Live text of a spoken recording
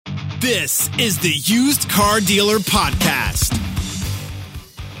This is the Used Car Dealer Podcast.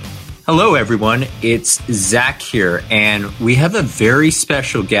 Hello, everyone. It's Zach here, and we have a very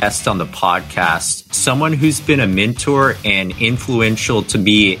special guest on the podcast. Someone who's been a mentor and influential to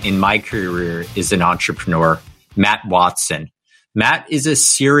me in my career as an entrepreneur, Matt Watson. Matt is a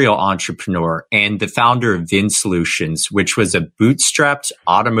serial entrepreneur and the founder of Vin Solutions, which was a bootstrapped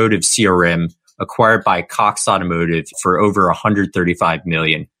automotive CRM acquired by Cox Automotive for over $135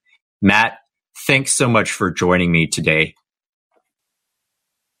 million. Matt, thanks so much for joining me today.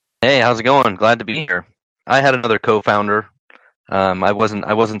 Hey, how's it going? Glad to be here. I had another co-founder. I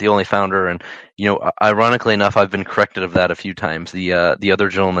wasn't the only founder, and ironically enough, I've been corrected of that a few times. The other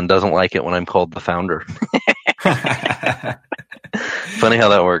gentleman doesn't like it when I'm called the founder. Funny how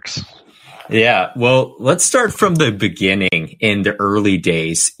that works. Yeah, well, let's start from the beginning in the early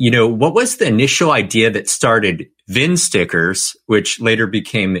days. What was the initial idea that started Vin Stickers, which later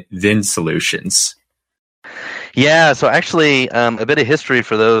became Vin Solutions? Yeah, so actually, a bit of history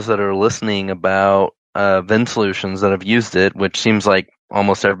for those that are listening about Vin Solutions that have used it, which seems like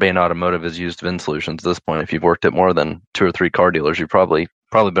almost everybody in automotive has used Vin Solutions at this point. If you've worked at more than 2 or 3 car dealers, you've probably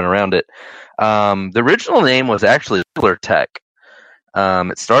been around it. The original name was actually Dealer Tech.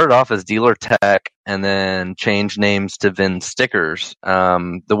 It started off as Dealer Tech and then changed names to Vin Stickers.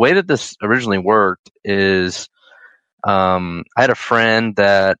 The way that this originally worked is I had a friend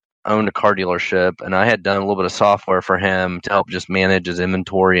that owned a car dealership, and I had done a little bit of software for him to help just manage his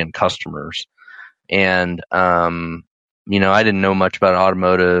inventory and customers. And, I didn't know much about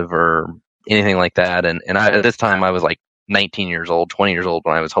automotive or anything like that. And at this time, I was like 19 years old, 20 years old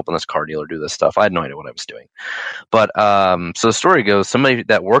when I was helping this car dealer do this stuff. I had no idea what I was doing. But so the story goes, somebody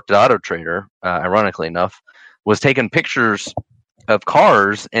that worked at Auto Trader, ironically enough, was taking pictures of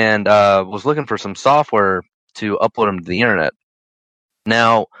cars and was looking for some software to upload them to the internet.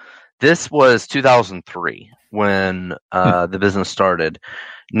 Now, this was 2003 when the business started.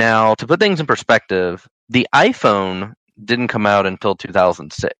 Now, to put things in perspective, the iPhone didn't come out until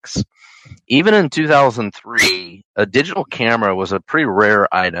 2006. Even in 2003, a digital camera was a pretty rare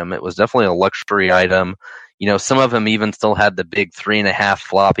item. It was definitely a luxury item. Some of them even still had the big 3.5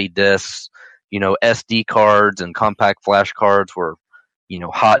 floppy disks. SD cards and compact flash cards were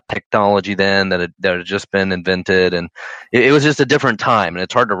hot technology then that had just been invented, and it was just a different time, and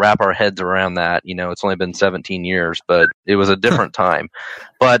it's hard to wrap our heads around that. It's only been 17 years, but it was a different time.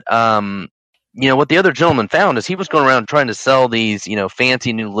 But what the other gentleman found is he was going around trying to sell these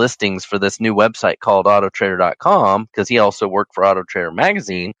fancy new listings for this new website called autotrader.com, because he also worked for Auto Trader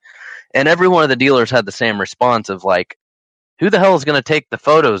magazine, and every one of the dealers had the same response of like, who the hell is going to take the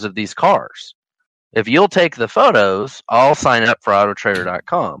photos of these cars? If you'll take the photos, I'll sign up for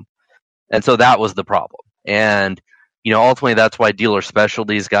autotrader.com. And so that was the problem. And, ultimately that's why Dealer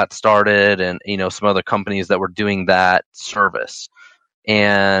Specialties got started and, some other companies that were doing that service.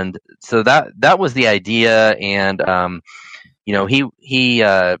 And so that was the idea. And, he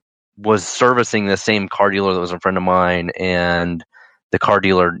was servicing the same car dealer that was a friend of mine. And the car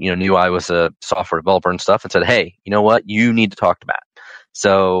dealer, knew I was a software developer and stuff and said, hey, you know what? You need to talk to Matt.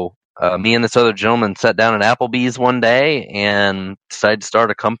 So me and this other gentleman sat down at Applebee's one day and decided to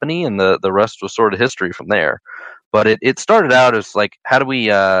start a company, and the rest was sort of history from there. But it started out as like, how do we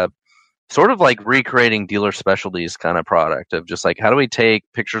sort of like recreating Dealer Specialties kind of product of just like, how do we take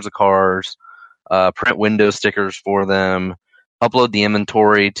pictures of cars, print window stickers for them, upload the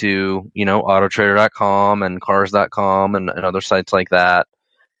inventory to, autotrader.com and cars.com and other sites like that.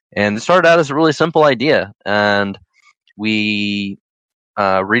 And it started out as a really simple idea. And we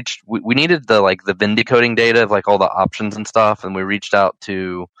we needed the VIN decoding data of like all the options and stuff, and we reached out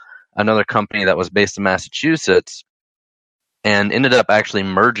to another company that was based in Massachusetts and ended up actually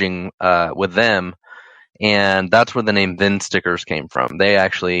merging with them, and that's where the name Vin Stickers came from. They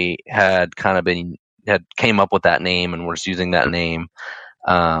actually had came up with that name and were just using that name.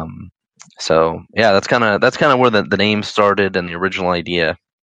 So yeah, that's kind of where the name started and the original idea.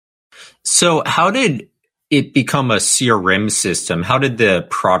 So how did it become a CRM system? How did the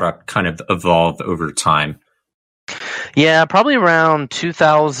product kind of evolve over time? Yeah, probably around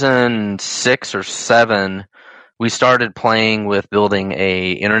 2006 or 7, we started playing with building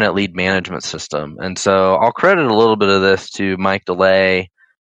a internet lead management system. And so I'll credit a little bit of this to Mike DeLay,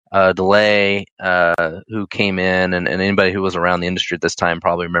 who came in, and anybody who was around the industry at this time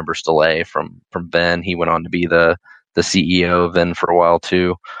probably remembers DeLay from Vin. He went on to be the CEO of Vin for a while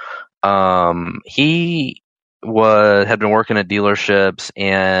too. He had been working at dealerships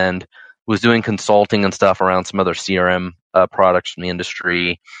and was doing consulting and stuff around some other CRM products from the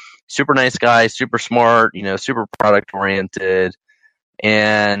industry. Super nice guy, super smart, super product oriented.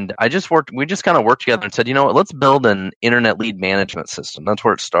 And we just kind of worked together and said, you know what, let's build an internet lead management system. That's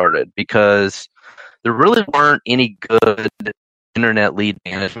where it started, because there really weren't any good internet lead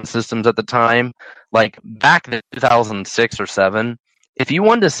management systems at the time. Like back in 2006 or 7, if you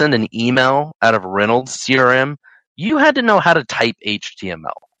wanted to send an email out of Reynolds CRM, you had to know how to type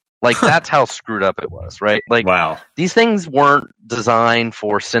HTML. Like that's how screwed up it was, right? Like, wow, these things weren't designed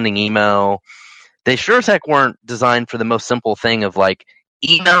for sending email. They sure as heck weren't designed for the most simple thing of like,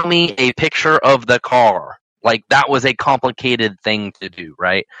 email me a picture of the car. Like that was a complicated thing to do,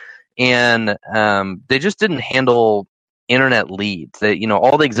 right? And they just didn't handle internet leads.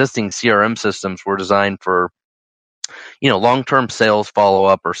 All the existing CRM systems were designed for, long-term sales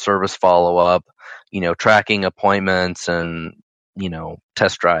follow-up or service follow-up, tracking appointments and,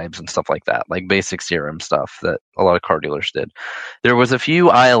 test drives and stuff like that, like basic CRM stuff that a lot of car dealers did. There was a few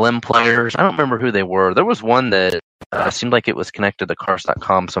ILM players. I don't remember who they were. There was one that seemed like it was connected to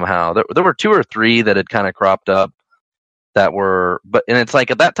Cars.com somehow. There were 2 or 3 that had kind of cropped up and it's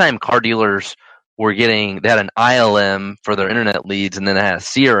like at that time car dealers they had an ILM for their internet leads, and then it had a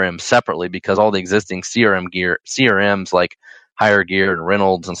CRM separately because all the existing CRMs like Higher Gear and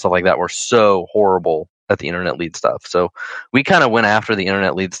Reynolds and stuff like that were so horrible at the internet lead stuff. So we kind of went after the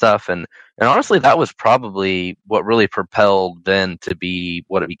internet lead stuff, and honestly, that was probably what really propelled Vin to be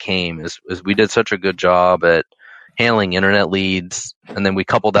what it became. Is we did such a good job at handling internet leads, and then we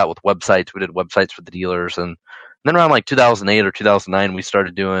coupled that with websites. We did websites for the dealers, and then around like 2008 or 2009, we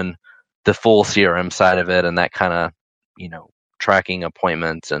started doing the full CRM side of it, and that kind of, tracking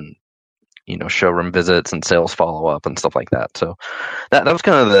appointments and, showroom visits and sales follow-up and stuff like that. So that was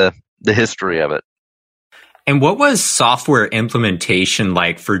kind of the history of it. And what was software implementation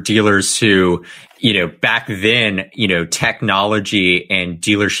like for dealers who, back then, technology and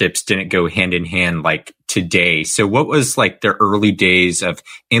dealerships didn't go hand in hand like today. So what was like the early days of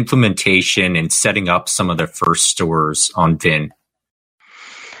implementation and setting up some of the first stores on VIN?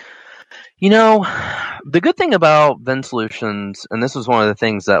 The good thing about Vin Solutions, and this was one of the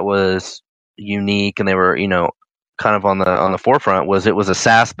things that was unique, and they were, kind of on the forefront, was it was a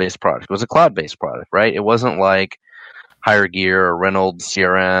SaaS-based product. It was a cloud-based product, right? It wasn't like Higher Gear or Reynolds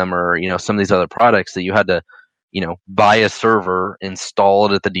CRM or, some of these other products that you had to, buy a server, install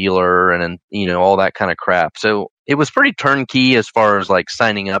it at the dealer, and then, all that kind of crap. So it was pretty turnkey as far as like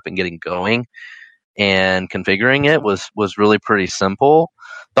signing up and getting going, and configuring it was really pretty simple.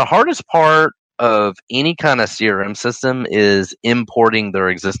 The hardest part of any kind of CRM system is importing their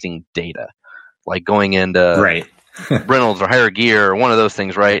existing data, like going into right. Reynolds or Higher Gear or one of those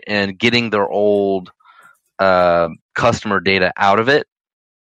things, right? And getting their old customer data out of it.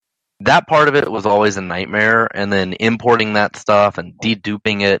 That part of it was always a nightmare. And then importing that stuff and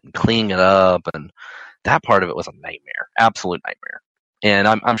deduping it and cleaning it up, and that part of it was a nightmare, absolute nightmare. And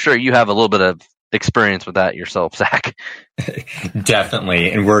I'm sure you have a little bit of experience with that yourself, Zach.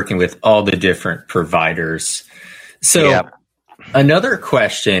 Definitely, and working with all the different providers. So yeah. Another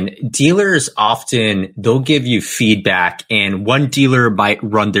question, dealers often, they'll give you feedback, and one dealer might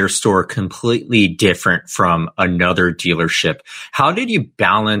run their store completely different from another dealership. How did you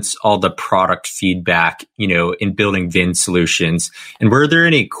balance all the product feedback, in building VIN Solutions? And were there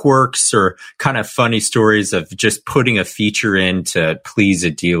any quirks or kind of funny stories of just putting a feature in to please a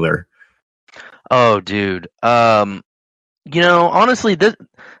dealer? Oh, dude. Honestly,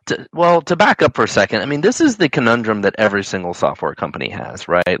 to back up for a second, I mean, this is the conundrum that every single software company has,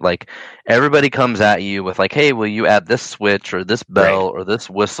 right? Like, everybody comes at you with like, hey, will you add this switch or this bell or this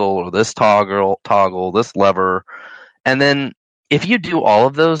whistle or this toggle, this lever? And then if you do all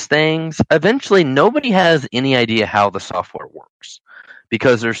of those things, eventually nobody has any idea how the software works,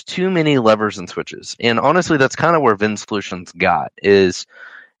 because there's too many levers and switches. And honestly, that's kind of where Vin Solutions got is,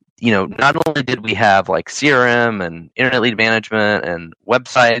 not only did we have like CRM and internet lead management and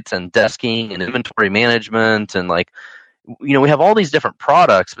websites and desking and inventory management and like, we have all these different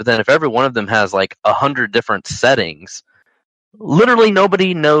products, but then if every one of them has like 100 different settings, literally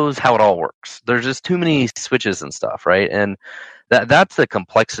nobody knows how it all works. There's just too many switches and stuff, right? And that's the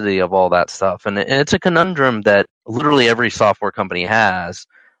complexity of all that stuff. And it's a conundrum that literally every software company has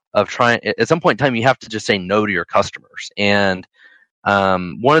of trying, at some point in time, you have to just say no to your customers. And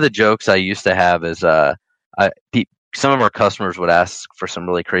one of the jokes I used to have is some of our customers would ask for some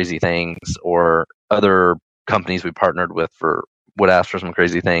really crazy things, or other companies we partnered with would ask for some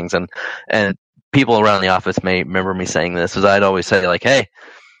crazy things, and people around the office may remember me saying this, is I'd always say like, hey,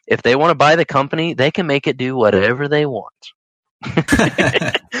 if they want to buy the company, they can make it do whatever they want.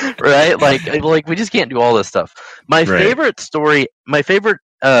 Right? Like we just can't do all this stuff. My favorite story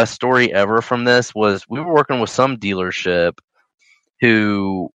ever from this was we were working with some dealership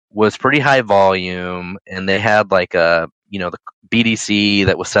who was pretty high volume, and they had like the BDC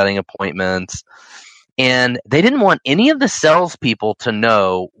that was setting appointments, and they didn't want any of the salespeople to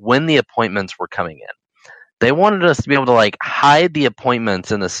know when the appointments were coming in. They wanted us to be able to like hide the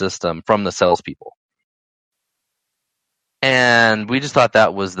appointments in the system from the salespeople. And we just thought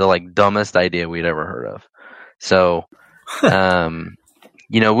that was the like dumbest idea we'd ever heard of. So, we heard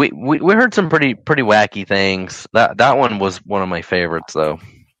some pretty wacky things. That one was one of my favorites, though.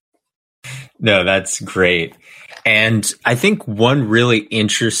 No, that's great. And I think one really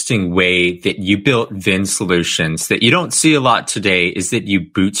interesting way that you built VinSolutions that you don't see a lot today is that you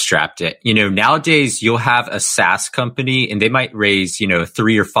bootstrapped it. Nowadays you'll have a SaaS company and they might raise, $3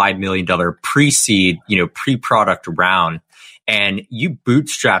 or $5 million pre-seed, pre-product round. And you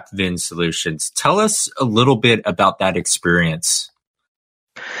bootstrapped VinSolutions. Tell us a little bit about that experience.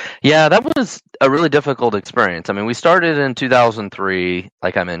 Yeah, that was a really difficult experience. I mean, we started in 2003,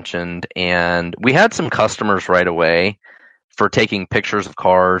 like I mentioned, and we had some customers right away for taking pictures of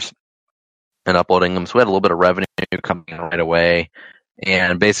cars and uploading them. So we had a little bit of revenue coming in right away.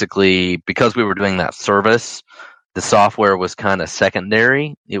 And basically, because we were doing that service, the software was kind of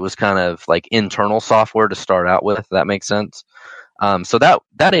secondary. It was kind of like internal software to start out with, if that makes sense. So that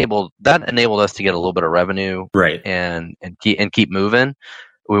enabled us to get a little bit of revenue, right, and keep moving.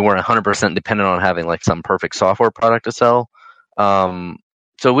 We weren't 100% dependent on having like some perfect software product to sell.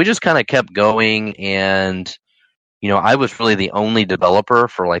 So we just kind of kept going, and I was really the only developer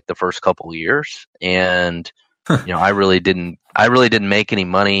for like the first couple of years, and I really didn't make any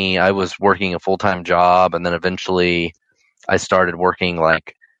money. I was working a full-time job, and then eventually I started working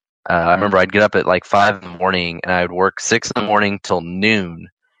like. I remember I'd get up at like 5 in the morning and I would work 6 in the morning till noon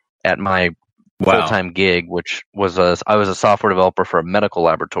at my full-time gig, which was I was a software developer for a medical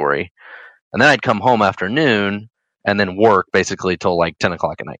laboratory. And then I'd come home after noon and then work basically till like 10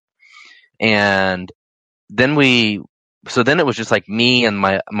 o'clock at night. And then it was just like me and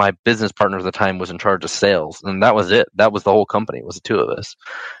my business partner at the time was in charge of sales. And that was it. That was the whole company. It was the two of us.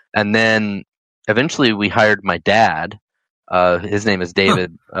 And then eventually we hired my dad. His name is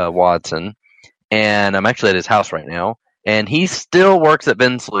David Watson, and I'm actually at his house right now. And he still works at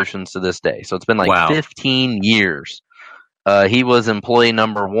VinSolutions to this day. So it's been like 15 years. He was employee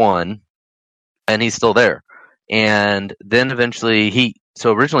number 1, and he's still there. And then eventually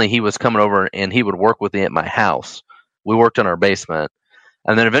originally he was coming over and he would work with me at my house. We worked in our basement.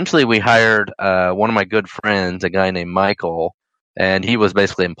 And then eventually we hired one of my good friends, a guy named Michael, and he was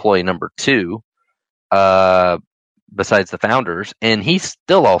basically employee number 2. Besides the founders, and he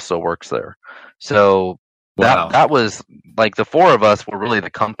still also works there. So that was like the 4 of us were really the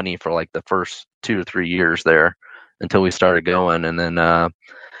company for like the first 2 to 3 years there until we started going. And then,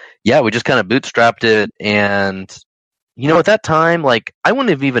 we just kind of bootstrapped it. And, at that time, like I wouldn't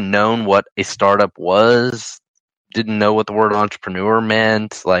have even known what a startup was, didn't know what the word entrepreneur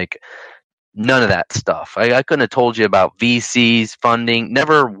meant, like none of that stuff. I couldn't have told you about VCs, funding,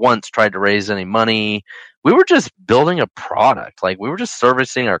 never once tried to raise any money. We were just building a product. Like we were just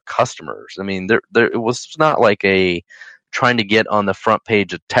servicing our customers. I mean, it was not like trying to get on the front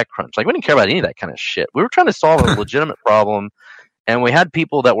page of TechCrunch. Like we didn't care about any of that kind of shit. We were trying to solve a legitimate problem, and we had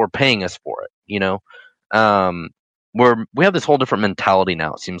people that were paying us for it. We have this whole different mentality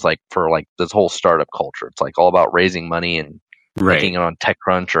now. It seems like for like this whole startup culture, it's like all about raising money and making it on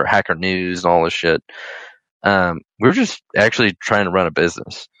TechCrunch or Hacker News and all this shit. We're just actually trying to run a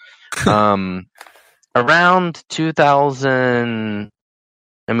business. Around 2000,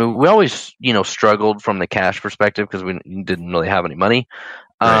 I mean, we always, struggled from the cash perspective because we didn't really have any money.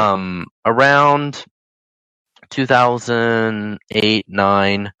 Right. Around 2008,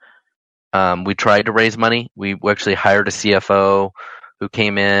 9, we tried to raise money. We actually hired a CFO who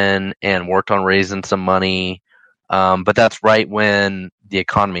came in and worked on raising some money. But that's right when the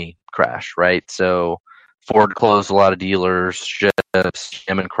economy crashed, right? So Ford closed a lot of dealers, ships,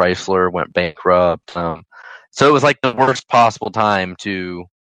 GM and Chrysler went bankrupt. So it was like the worst possible time to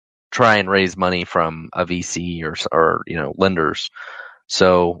try and raise money from a VC or lenders.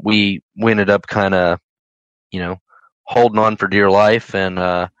 So we ended up kind of, holding on for dear life. And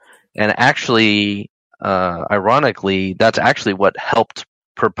actually, ironically, that's actually what helped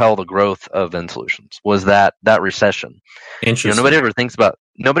propel the growth of VinSolutions was that recession. Interesting. Nobody ever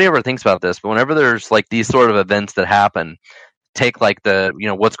thinks about this, but whenever there's like these sort of events that happen, take like the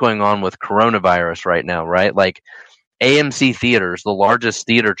what's going on with coronavirus right now, right? Like AMC Theaters, the largest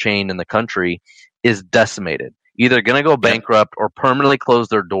theater chain in the country, is decimated. Either going to go bankrupt or permanently close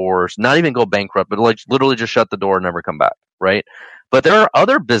their doors. Not even go bankrupt, but like literally just shut the door and never come back, right? But there are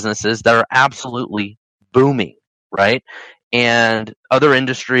other businesses that are absolutely booming, right? and other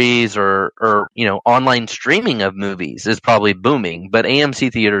industries or online streaming of movies is probably booming, but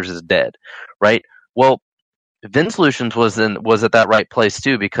AMC theaters is dead, right? Well, VinSolutions was at that right place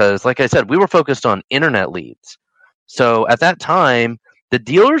too, because like I said, we were focused on internet leads. So at that time, the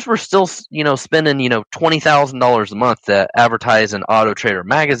dealers were still, spending, $20,000 a month to advertise in Auto Trader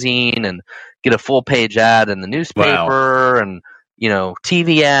magazine and get a full page ad in the newspaper. Wow. And,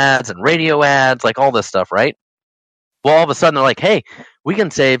 TV ads and radio ads, like all this stuff, right? Well, all of a sudden they're like, hey, we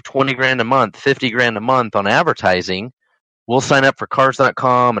can save 20 grand a month, 50 grand a month on advertising. We'll sign up for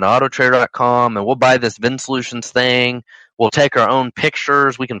Cars.com and AutoTrader.com, and we'll buy this VinSolutions thing. We'll take our own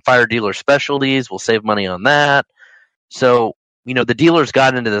pictures. We can fire dealer specialties. We'll save money on that. So, the dealers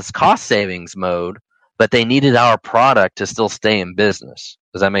got into this cost savings mode, but they needed our product to still stay in business.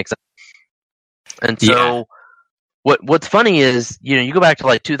 Does that make sense? And so what's funny is, you go back to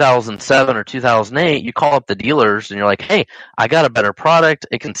like 2007 or 2008, you call up the dealers and you're like, hey, I got a better product.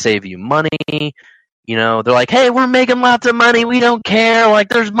 It can save you money. They're like, hey, we're making lots of money. We don't care. Like,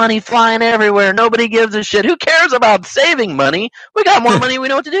 there's money flying everywhere. Nobody gives a shit. Who cares about saving money? We got more money we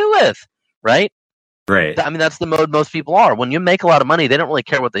know what to do with, right? Right. I mean, that's the mode most people are. When you make a lot of money, they don't really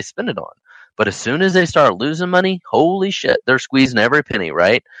care what they spend it on. But as soon as they start losing money, holy shit, they're squeezing every penny,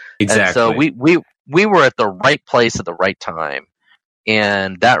 right? Exactly. And so we were at the right place at the right time.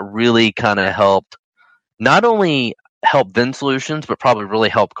 And that really kind of helped, not only help VinSolutions, but probably really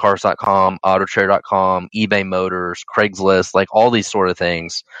helped Cars.com, AutoTrader.com, eBay Motors, Craigslist, like all these sort of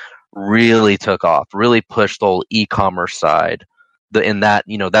things really took off, really pushed the whole e-commerce side. In that,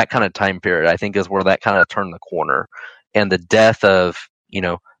 that kind of time period, I think is where that kind of turned the corner. And the death of,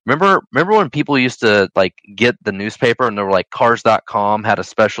 remember when people used to like get the newspaper and they were like Cars.com had a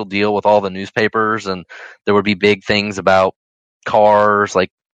special deal with all the newspapers and there would be big things about cars,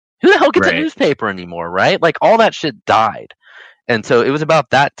 like who the hell gets a newspaper anymore, right? Like all that shit died. And so it was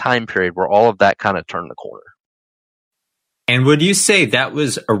about that time period where all of that kind of turned the corner. And would you say that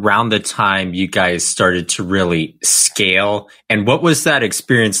was around the time you guys started to really scale? And what was that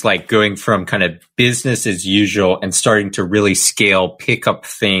experience like, going from kind of business as usual and starting to really scale, pick up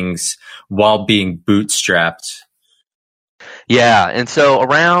things while being bootstrapped? Yeah. And so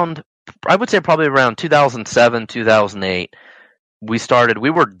I would say probably around 2007, 2008, we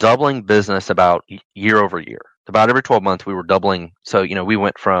were doubling business about year over year. About every 12 months, we were doubling. So, we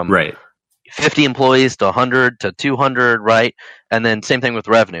went from 50 employees to 100 to 200, right? And then same thing with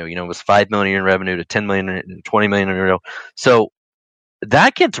revenue. It was 5 million in revenue to 10 million, 20 million in revenue. So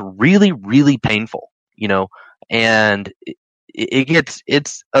that gets really, really painful, and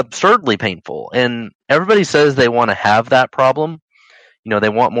it's absurdly painful. And everybody says they want to have that problem. They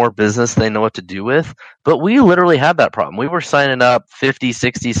want more business they know what to do with. But we literally had that problem. We were signing up 50,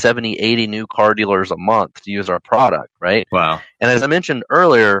 60, 70, 80 new car dealers a month to use our product, right? Wow. And as I mentioned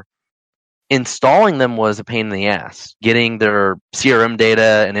earlier, installing them was a pain in the ass. Getting their CRM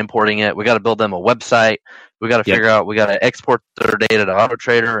data and importing it. We got to build them a website. We got to figure out, we got to export their data to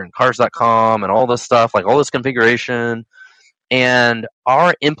AutoTrader and Cars.com and all this stuff, like all this configuration. And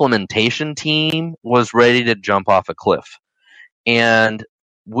our implementation team was ready to jump off a cliff. And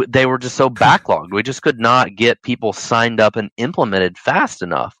they were just so backlogged. We just could not get people signed up and implemented fast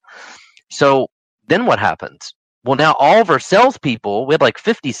enough. So then what happens? Well, now all of our salespeople, we had like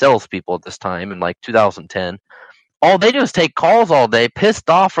 50 salespeople at this time in like 2010. All they do is take calls all day, pissed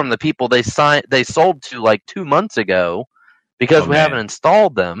off from the people they sold to like 2 months ago because we haven't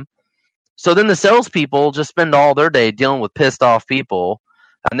installed them. So then the salespeople just spend all their day dealing with pissed off people,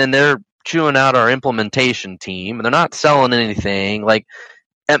 and then they're chewing out our implementation team, and they're not selling anything. Like,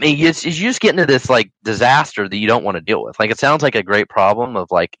 I mean, you just get into this like disaster that you don't want to deal with. Like, it sounds like a great problem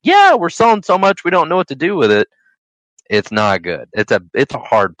of like, yeah, we're selling so much we don't know what to do with it. It's not good. It's a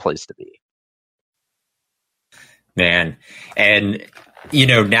hard place to be. Man. And,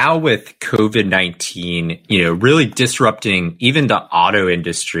 now with COVID-19, really disrupting even the auto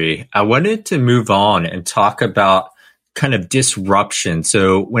industry, I wanted to move on and talk about kind of disruption.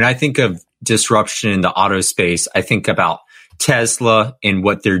 So when I think of disruption in the auto space, I think about Tesla and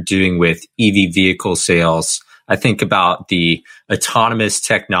what they're doing with EV vehicle sales. I think about the autonomous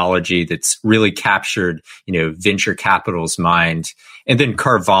technology that's really captured, venture capital's mind. And then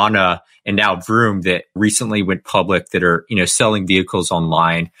Carvana and now Vroom that recently went public that are, selling vehicles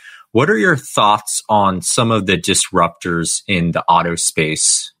online. What are your thoughts on some of the disruptors in the auto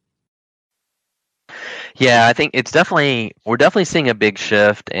space? Yeah, I think we're definitely seeing a big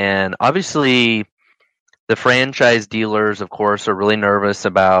shift. And obviously the franchise dealers, of course, are really nervous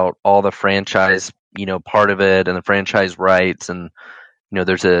about all the franchise, part of it and the franchise rights. And,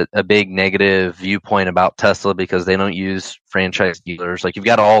 there's a big negative viewpoint about Tesla because they don't use franchise dealers. Like, you've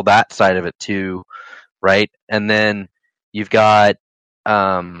got all that side of it too, right? And then you've got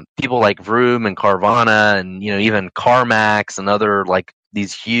people like Vroom and Carvana and even CarMax and other like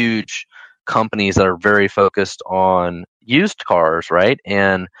these huge companies that are very focused on used cars, right?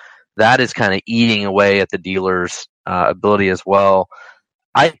 And that is kind of eating away at the dealer's ability as well.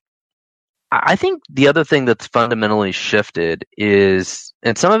 I think the other thing that's fundamentally shifted is,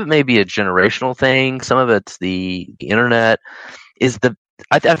 and some of it may be a generational thing, some of it's the internet, is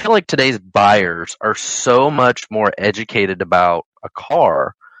I feel like today's buyers are so much more educated about a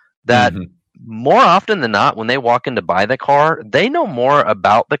car that more often than not, when they walk in to buy the car, they know more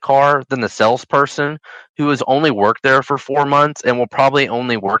about the car than the salesperson who has only worked there for 4 months and will probably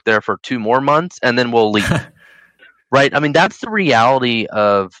only work there for 2 more months and then will leave. Right? I mean, that's the reality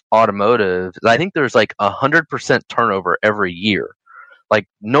of automotive. I think there's like 100% turnover every year. Like,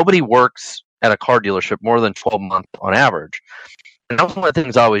 nobody works at a car dealership more than 12 months on average. And that was one of the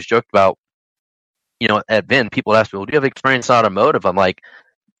things I always joked about, at VIN. People ask me, well, do you have experience in automotive? I'm like,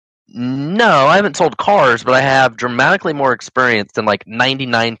 no, I haven't sold cars, but I have dramatically more experience than like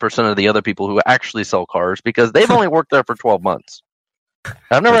 99% of the other people who actually sell cars because they've only worked there for 12 months.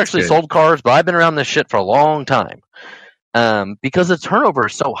 I've never actually sold cars, but I've been around this shit for a long time because the turnover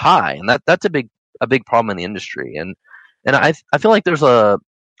is so high, and that's a big problem in the industry. And I feel like there's a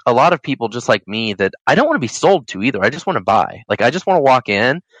lot of people just like me that I don't want to be sold to either. I just want to buy. Like, I just want to walk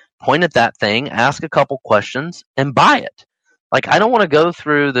in, point at that thing, ask a couple questions, and buy it. Like, I don't want to go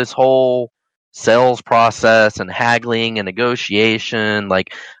through this whole sales process and haggling and negotiation.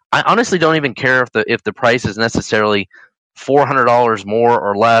 Like, I honestly don't even care if the price is necessarily $400 more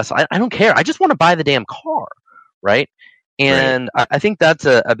or less. I don't care. I just want to buy the damn car, right? And right. I think that's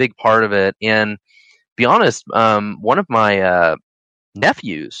a big part of it. And be honest, one of my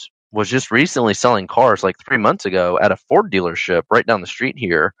nephews was just recently selling cars like 3 months ago at a Ford dealership right down the street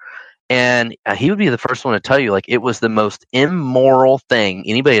here. And he would be the first one to tell you, like, it was the most immoral thing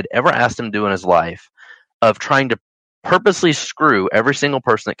anybody had ever asked him to do in his life, of trying to purposely screw every single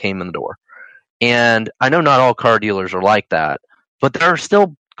person that came in the door. And I know not all car dealers are like that, but there are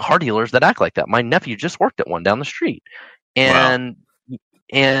still car dealers that act like that. My nephew just worked at one down the street, and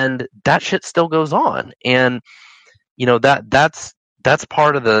that shit still goes on. And that's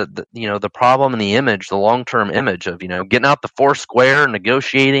part of the problem and the image, the long-term image of getting out the four square,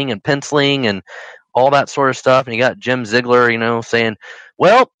 negotiating and penciling and all that sort of stuff. And you got Jim Ziegler, saying,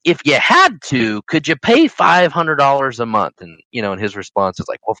 well, if you had to, could you pay $500 a month? And, and his response is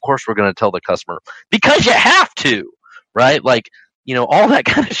like, well, of course we're going to tell the customer, because you have to, right? Like, all that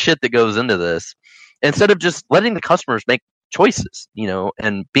kind of shit that goes into this, instead of just letting the customers make choices,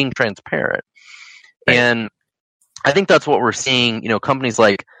 and being transparent. Right. And I think that's what we're seeing, companies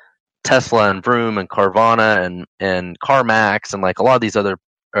like Tesla and Vroom and Carvana and CarMax and like a lot of these other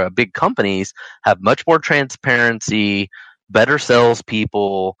big companies have much more transparency, better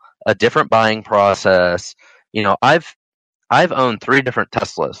salespeople, a different buying process. I've owned 3 different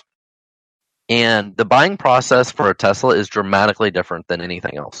Teslas, and the buying process for a Tesla is dramatically different than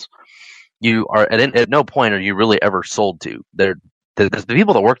anything else. You are at no point are you really ever sold to. The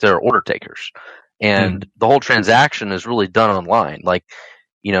people that work there are order takers, and the whole transaction is really done online. Like,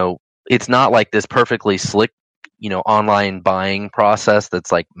 it's not like this perfectly slick, online buying process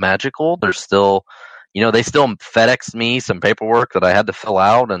that's like magical. There's still, they still FedEx me some paperwork that I had to fill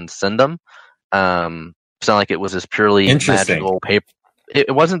out and send them. It's not like it was this purely magical paper.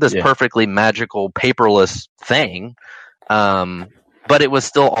 It wasn't this perfectly magical paperless thing, but it was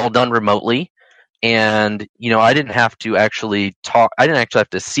still all done remotely. And, I didn't have to actually talk. I didn't actually have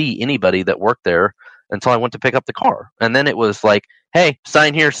to see anybody that worked there until I went to pick up the car. And then it was like, hey,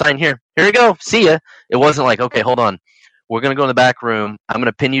 sign here, sign here. Here you go. See ya. It wasn't like, okay, hold on. We're going to go in the back room. I'm going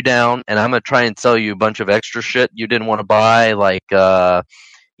to pin you down, and I'm going to try and sell you a bunch of extra shit you didn't want to buy, like,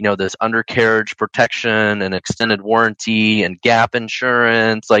 this undercarriage protection and extended warranty and gap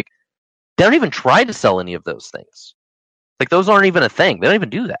insurance. Like, they don't even try to sell any of those things. Like, those aren't even a thing. They don't even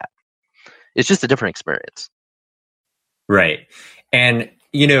do that. It's just a different experience. Right. And,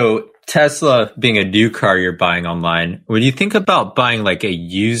 Tesla being a new car you're buying online, when you think about buying like a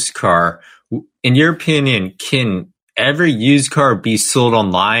used car, in your opinion, can every used car be sold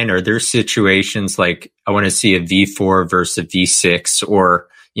online? Are there situations like I want to see a V4 versus a V6, or,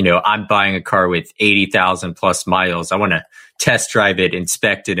 I'm buying a car with 80,000 plus miles. I want to test drive it,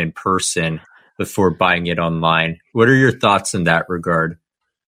 inspect it in person before buying it online. What are your thoughts in that regard?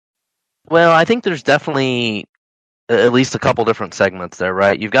 Well, I think there's definitely at least a couple different segments there,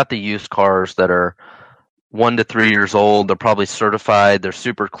 right? You've got the used cars that are 1 to 3 years old. They're probably certified. They're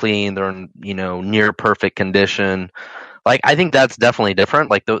super clean. They're in, near perfect condition. Like, I think that's definitely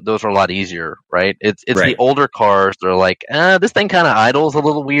different. Like, those are a lot easier, right? It's Right. the older cars. They're like, this thing kind of idles a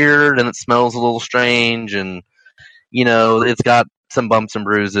little weird, and it smells a little strange, and it's got some bumps and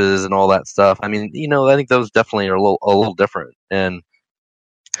bruises and all that stuff. I mean, I think those definitely are a little different. And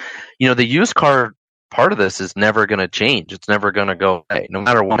the used car part of this is never going to change. It's never going to go away, no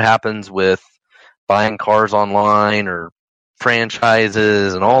matter what happens with buying cars online or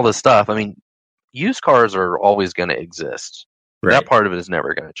franchises and all this stuff. I mean, used cars are always going to exist. Right. That part of it is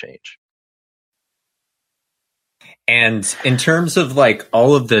never going to change. And in terms of like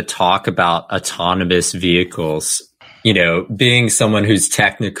all of the talk about autonomous vehicles, being someone who's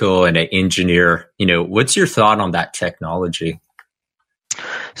technical and an engineer, what's your thought on that technology?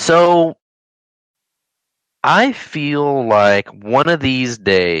 So I feel like one of these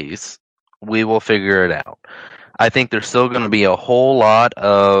days we will figure it out. I think there's still going to be a whole lot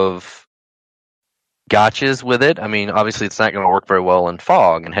of gotchas with it. I mean, obviously it's not going to work very well in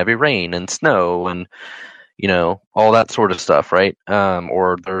fog and heavy rain and snow and all that sort of stuff, right?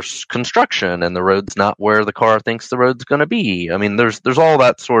 Or there's construction and the road's not where the car thinks the road's going to be. I mean, there's all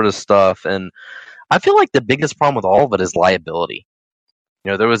that sort of stuff, and I feel like the biggest problem with all of it is liability.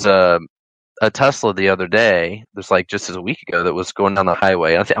 There was a Tesla the other day, there's like just as a week ago, that was going down the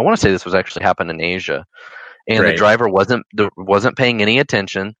highway. I want to say this was actually happened in Asia, and Right. the driver wasn't paying any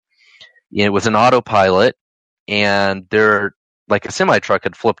attention. It was an autopilot, and like a semi truck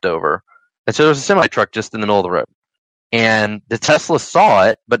had flipped over. And so there was a semi-truck just in the middle of the road. And the Tesla saw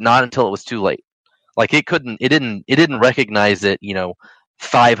it, but not until it was too late. Like it didn't recognize it,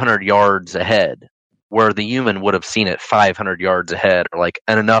 500 yards ahead, where the human would have seen it 500 yards ahead, or like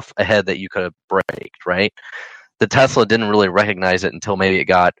enough ahead that you could have braked, right? The Tesla didn't really recognize it until maybe it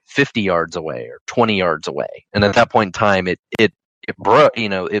got 50 yards away or 20 yards away. And at that point in time, it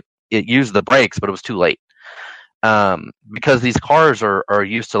used the brakes, but it was too late. Because these cars are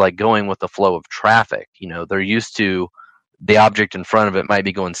used to like going with the flow of traffic. They're used to the object in front of it might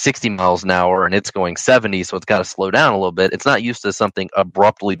be going 60 miles an hour and it's going 70, so it's got to slow down a little bit. It's not used to something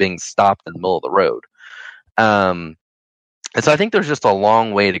abruptly being stopped in the middle of the road. And so I think there's just a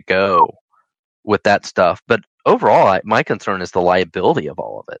long way to go with that stuff. But overall, my concern is the liability of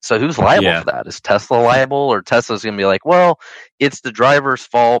all of it. So who's liable for that? Is Tesla liable, or Tesla's going to be like, well, it's the driver's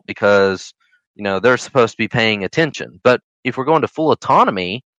fault because they're supposed to be paying attention. But if we're going to full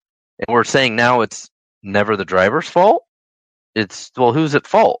autonomy and we're saying now it's never the driver's fault, who's at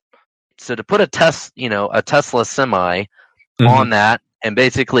fault? So to put a Tesla semi on that and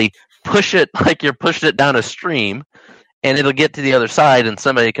basically push it like you're pushing it down a stream and it'll get to the other side and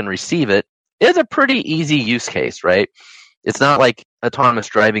somebody can receive it is a pretty easy use case, right? It's not like autonomous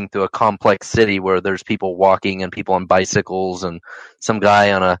driving through a complex city where there's people walking and people on bicycles and some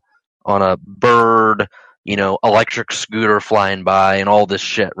guy on a bird, electric scooter flying by and all this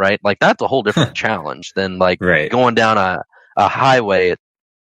shit, right? Like that's a whole different challenge than like going down a highway at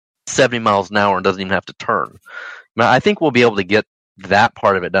 70 miles an hour and doesn't even have to turn. I think we'll be able to get that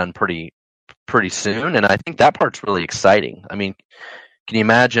part of it done pretty soon, and I think that part's really exciting. I mean, can you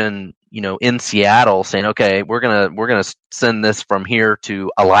imagine, in Seattle saying, okay, we're gonna send this from here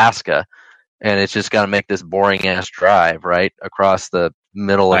to Alaska, and it's just got to make this boring ass drive right across the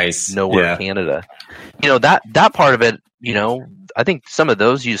middle of nowhere, Canada. That part of it, I think some of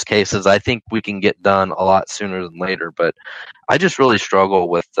those use cases, I think we can get done a lot sooner than later. But I just really struggle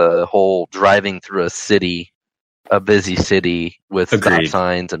with the whole driving through a busy city with stop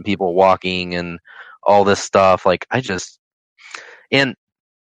signs and people walking and all this stuff. Like and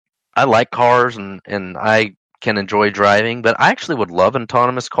I like cars and I can enjoy driving, but I actually would love an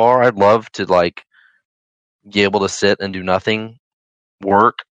autonomous car. I'd love to like be able to sit and do nothing,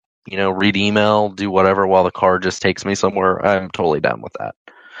 work, read email, do whatever while the car just takes me somewhere. I'm totally down with that.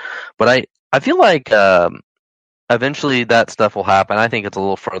 But I feel like eventually that stuff will happen. I think it's a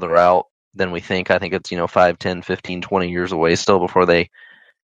little further out than we think. I think it's 5, 10, 15, 20 years away still before they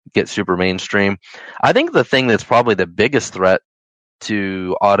get super mainstream. I think the thing that's probably the biggest threat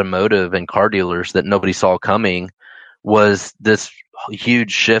to automotive and car dealers that nobody saw coming was this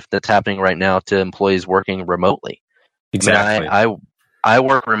huge shift that's happening right now to employees working remotely. Exactly. I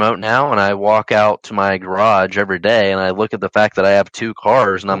work remote now, and I walk out to my garage every day and I look at the fact that I have 2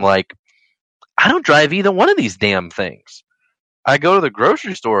 cars and I'm like, I don't drive either one of these damn things. I go to the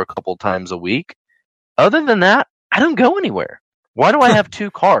grocery store a couple times a week. Other than that, I don't go anywhere. Why do I have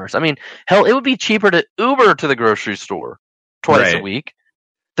 2 cars? I mean, hell, it would be cheaper to Uber to the grocery store twice a week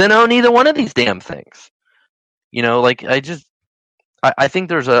than own either one of these damn things. I think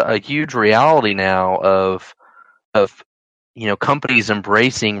there's a huge reality now of companies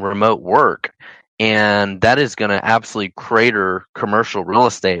embracing remote work, and that is going to absolutely crater commercial real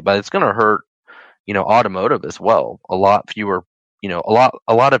estate, but it's going to hurt automotive as well. A lot fewer, a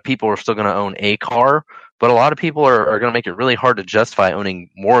lot of people are still going to own a car, but a lot of people are going to make it really hard to justify owning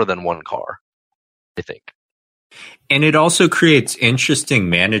more than one car, I think. And it also creates interesting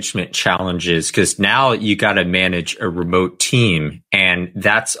management challenges because now you got to manage a remote team, and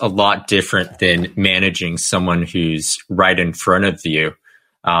that's a lot different than managing someone who's right in front of you,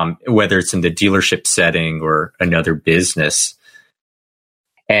 whether it's in the dealership setting or another business.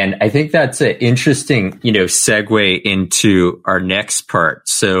 And I think that's an interesting, segue into our next part.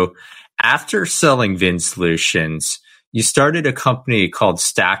 So after selling VinSolutions, you started a company called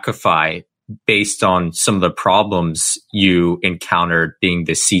Stackify based on some of the problems you encountered being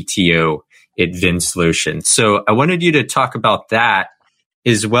the CTO at VinSolutions. So I wanted you to talk about that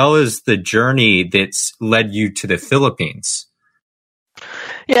as well as the journey that's led you to the Philippines.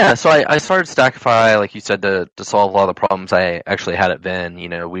 Yeah, so I started Stackify, like you said, to solve a lot of the problems I actually had at Vin.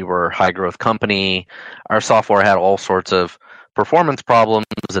 We were a high growth company. Our software had all sorts of performance problems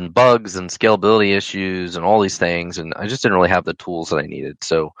and bugs and scalability issues and all these things, and I just didn't really have the tools that I needed.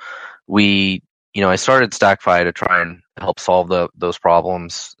 So I started Stackify to try and help solve those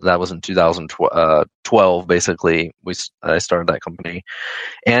problems. That was in 2012, basically. I started that company,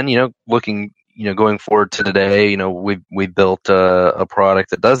 and going forward to today, we built a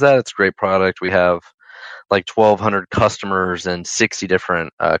product that does that. It's a great product. We have like 1,200 customers in 60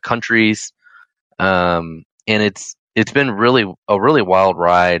 different countries, and it's been a really wild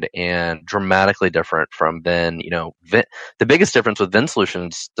ride and dramatically different from Vin. The biggest difference with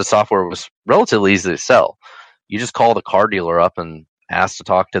VinSolutions, the software was relatively easy to sell. You just call the car dealer up and ask to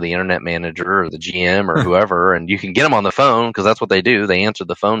talk to the internet manager or the GM or whoever, and you can get them on the phone because that's what they do. They answer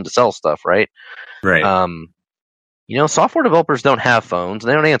the phone to sell stuff, right? Right. Software developers don't have phones.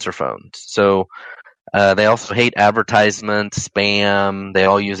 They don't answer phones. So they also hate advertisements, spam. They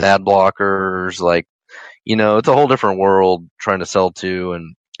all use ad blockers. It's a whole different world trying to sell to.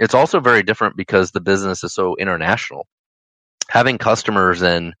 And it's also very different because the business is so international. Having customers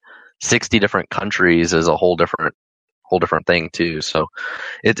in 60 different countries is a whole different thing too. So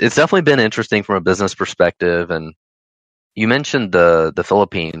it's definitely been interesting from a business perspective. And you mentioned the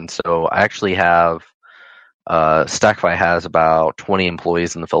Philippines. So I actually have Stackify has about 20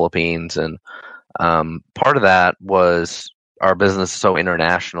 employees in the Philippines, and part of that was our business is so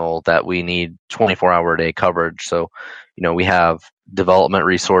international that we need 24-hour a day coverage. So we have development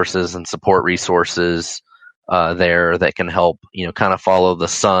resources and support resources there that can help kind of follow the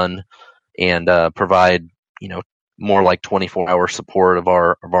sun and provide more like 24-hour support of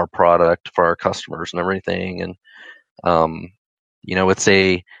our product for our customers and everything. And it's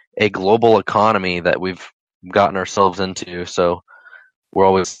a global economy that we've gotten ourselves into. So we're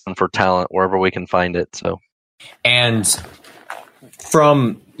always looking for talent wherever we can find it. So, and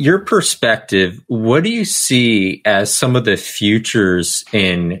from your perspective, what do you see as some of the futures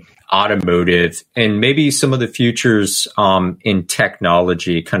in automotive and maybe some of the futures in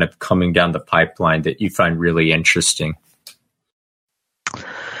technology kind of coming down the pipeline that you find really interesting?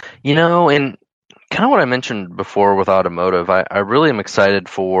 And kind of what I mentioned before with automotive, I really am excited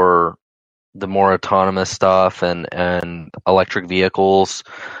for the more autonomous stuff and electric vehicles.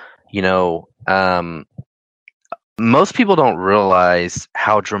 Most people don't realize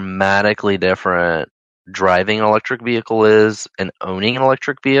how dramatically different driving an electric vehicle is and owning an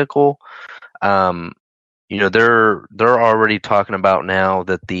electric vehicle. They're already talking about now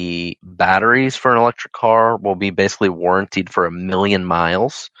that the batteries for an electric car will be basically warranted for 1 million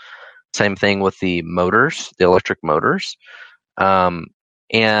miles. Same thing with the motors, the electric motors.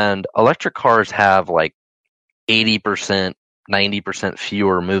 And electric cars have like 80%, 90%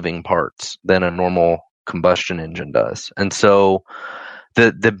 fewer moving parts than a normal combustion engine does. And so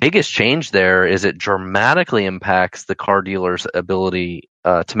the biggest change there is it dramatically impacts the car dealer's ability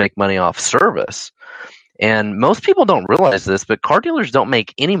to make money off service. And most people don't realize this, but car dealers don't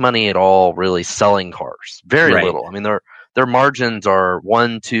make any money at all really selling cars. Very little. I mean, their margins are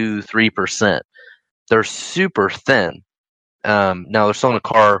 1%, 2%, 3%. They're super thin. Now they're selling a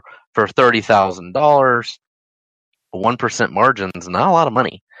car for $30,000. 1% margin is not a lot of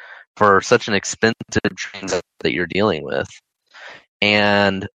money for such an expensive transaction that you're dealing with.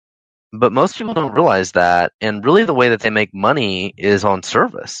 But most people don't realize that. And really the way that they make money is on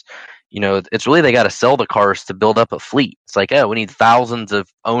service. It's really they got to sell the cars to build up a fleet. It's like, we need thousands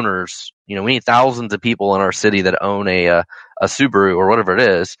of owners. We need thousands of people in our city that own a Subaru or whatever it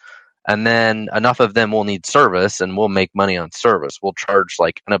is. And then enough of them will need service, and we'll make money on service. We'll charge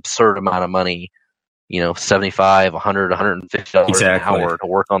like an absurd amount of money, $75, $100, $150 an hour to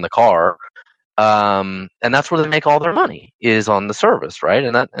work on the car. And that's where they make all their money, is on the service, right?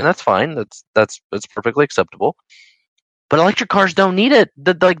 And that's fine. That's perfectly acceptable. But electric cars don't need it.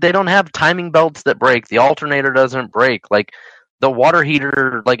 They don't have timing belts that break. The alternator doesn't break. Like the water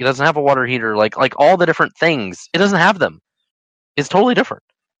heater, like it doesn't have a water heater. Like all the different things, it doesn't have them. It's totally different.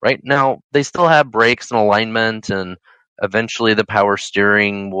 Right now, they still have brakes and alignment, and eventually the power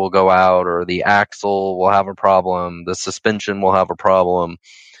steering will go out, or the axle will have a problem, the suspension will have a problem.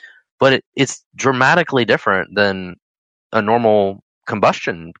 But it's dramatically different than a normal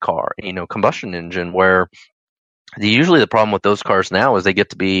combustion car, combustion engine, where usually the problem with those cars now is they get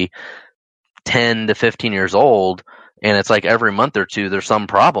to be 10 to 15 years old, and it's like every month or two there's some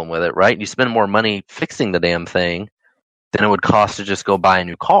problem with it, right? You spend more money fixing the damn thing than it would cost to just go buy a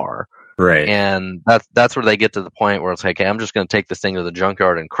new car. Right. And that's where they get to the point where it's like, hey, I'm just going to take this thing to the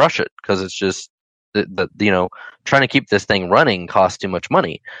junkyard and crush it, because it's just, trying to keep this thing running costs too much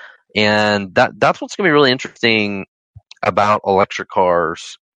money. And that's what's going to be really interesting about electric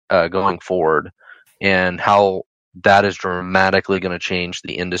cars going forward, and how that is dramatically going to change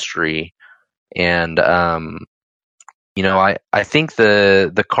the industry. And, I think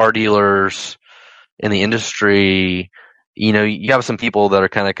the car dealers in the industry, you have some people that are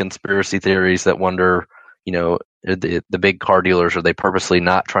kind of conspiracy theories that wonder, the big car dealers, are they purposely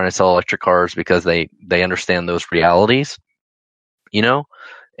not trying to sell electric cars because they understand those realities,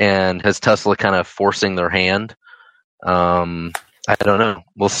 and has Tesla kind of forcing their hand? I don't know.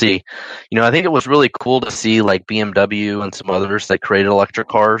 We'll see. I think it was really cool to see like BMW and some others that created electric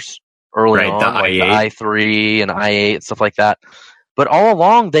cars early on, like the i3 and i8, stuff like that. But all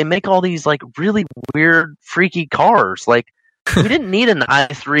along, they make all these like really weird, freaky cars. Like, we didn't need an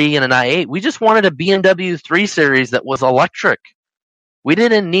i3 and an i8. We just wanted a BMW 3 Series that was electric. We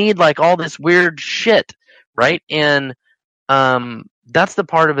didn't need like all this weird shit, right? And that's the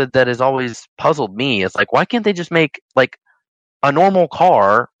part of it that has always puzzled me. It's like, why can't they just make like a normal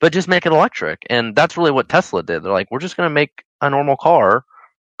car, but just make it electric? And that's really what Tesla did. They're like, we're just going to make a normal car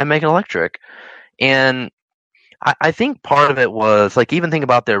and make it electric. And I think part of it was like, even think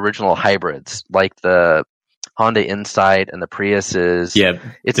about the original hybrids, like the Honda Insight and the Priuses. Yeah,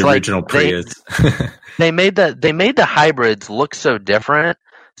 it's the like original Prius. they made the hybrids look so different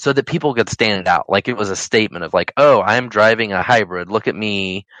so that people could stand out. Like it was a statement of like, oh, I'm driving a hybrid. Look at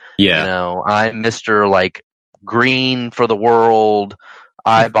me. Yeah, I'm Mr. like green for the world.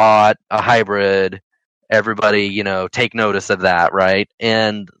 I bought a hybrid. Everybody, take notice of that, right?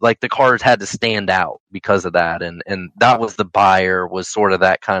 And like the cars had to stand out because of that, and that was the buyer, was sort of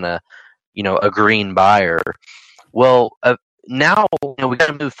that kind of, a green buyer. Well, now we got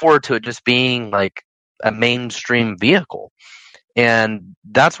to move forward to it just being like a mainstream vehicle, and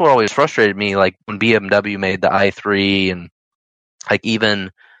that's what always frustrated me. Like when BMW made the i3, and like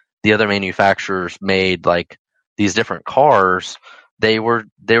even the other manufacturers made like these different cars, they were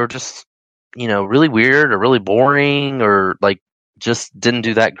just really weird or really boring, or like just didn't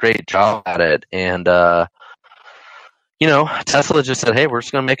do that great job at it. And Tesla just said, hey, we're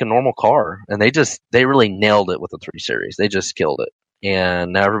just going to make a normal car, and they really nailed it with the 3 Series. They just killed it,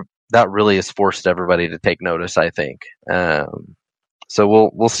 and now that really has forced everybody to take notice, I think.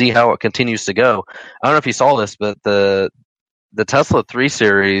 So we'll see how it continues to go. I don't know if you saw this, but the Tesla 3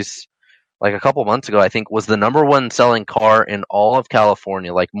 Series, like a couple months ago, I think, was the number one selling car in all of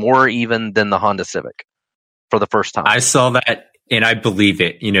California, like more even than the Honda Civic, for the first time. I saw that, and I believe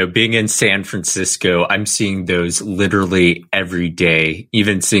it. Being in San Francisco, I'm seeing those literally every day,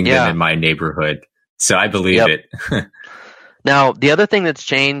 even seeing them in my neighborhood. So I believe it. Now, the other thing that's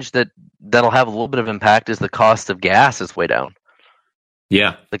changed that'll have a little bit of impact is the cost of gas is way down.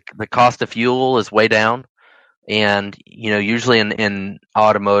 Yeah. The cost of fuel is way down. And, usually in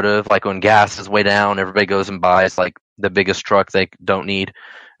automotive, like when gas is way down, everybody goes and buys like the biggest truck they don't need.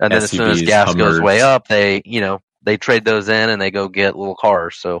 And then SUVs, as soon as gas Hummers. Goes way up, they trade those in and they go get little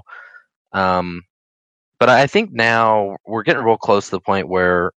cars. So, but I think now we're getting real close to the point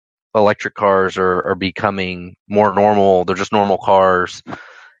where electric cars are becoming more normal. They're just normal cars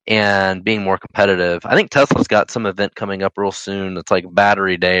and being more competitive. I think Tesla's got some event coming up real soon. It's like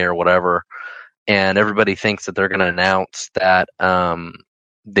Battery Day or whatever. And everybody thinks that they're going to announce that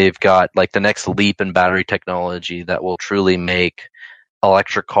they've got like the next leap in battery technology that will truly make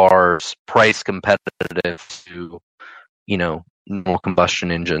electric cars price competitive to, normal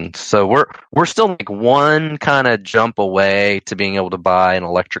combustion engines. So we're still like one kind of jump away to being able to buy an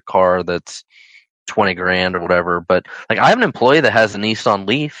electric car that's $20,000 or whatever. But like I have an employee that has a Nissan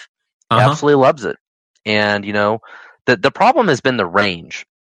Leaf, Absolutely loves it. And, the problem has been the range.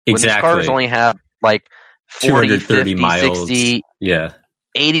 Exactly. When these cars only have like 40, 230 50, miles. 60, Yeah.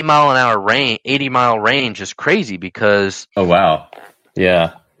 80 mile an hour range, 80 mile range is crazy because, Oh, wow.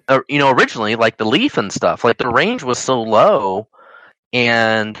 Yeah. Originally, like the Leaf and stuff, like the range was so low.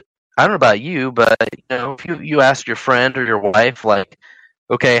 And I don't know about you, but, if you ask your friend or your wife, like,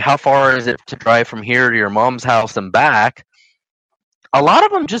 okay, how far is it to drive from here to your mom's house and back? A lot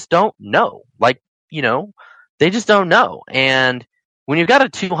of them just don't know. Like, they just don't know. And when you've got a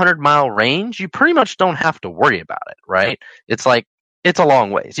 200-mile range, you pretty much don't have to worry about it, right? It's like, it's a long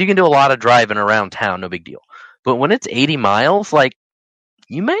ways. You can do a lot of driving around town, no big deal. But when it's 80 miles, like,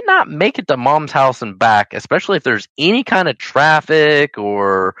 you may not make it to mom's house and back, especially if there's any kind of traffic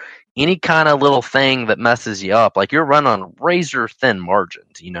or any kind of little thing that messes you up. Like, you're running on razor thin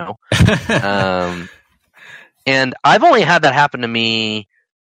margins, And I've only had that happen to me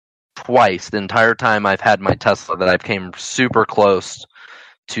twice the entire time I've had my Tesla, that I've came super close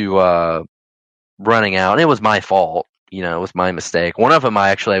to running out. And it was my fault. It was my mistake. One of them,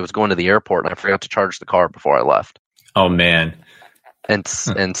 I was going to the airport and I forgot to charge the car before I left. Oh, man. And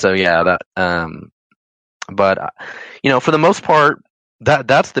so, yeah, that, but, for the most part,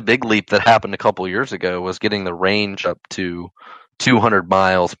 that's the big leap that happened a couple years ago, was getting the range up to 200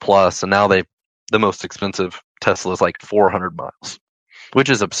 miles plus. And now the most expensive Tesla is like 400 miles, which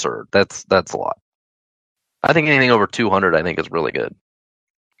is absurd. That's a lot. I think anything over 200, I think, is really good.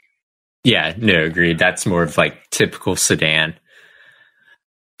 Yeah, no, agreed. That's more of like typical sedan.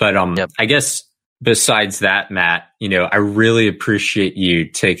 But Yep. I guess besides that, Matt, I really appreciate you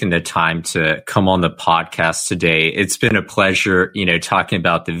taking the time to come on the podcast today. It's been a pleasure, talking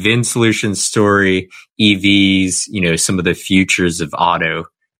about the VinSolutions story, EVs, some of the futures of auto.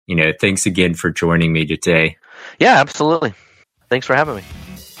 Thanks again for joining me today. Yeah, absolutely. Thanks for having me.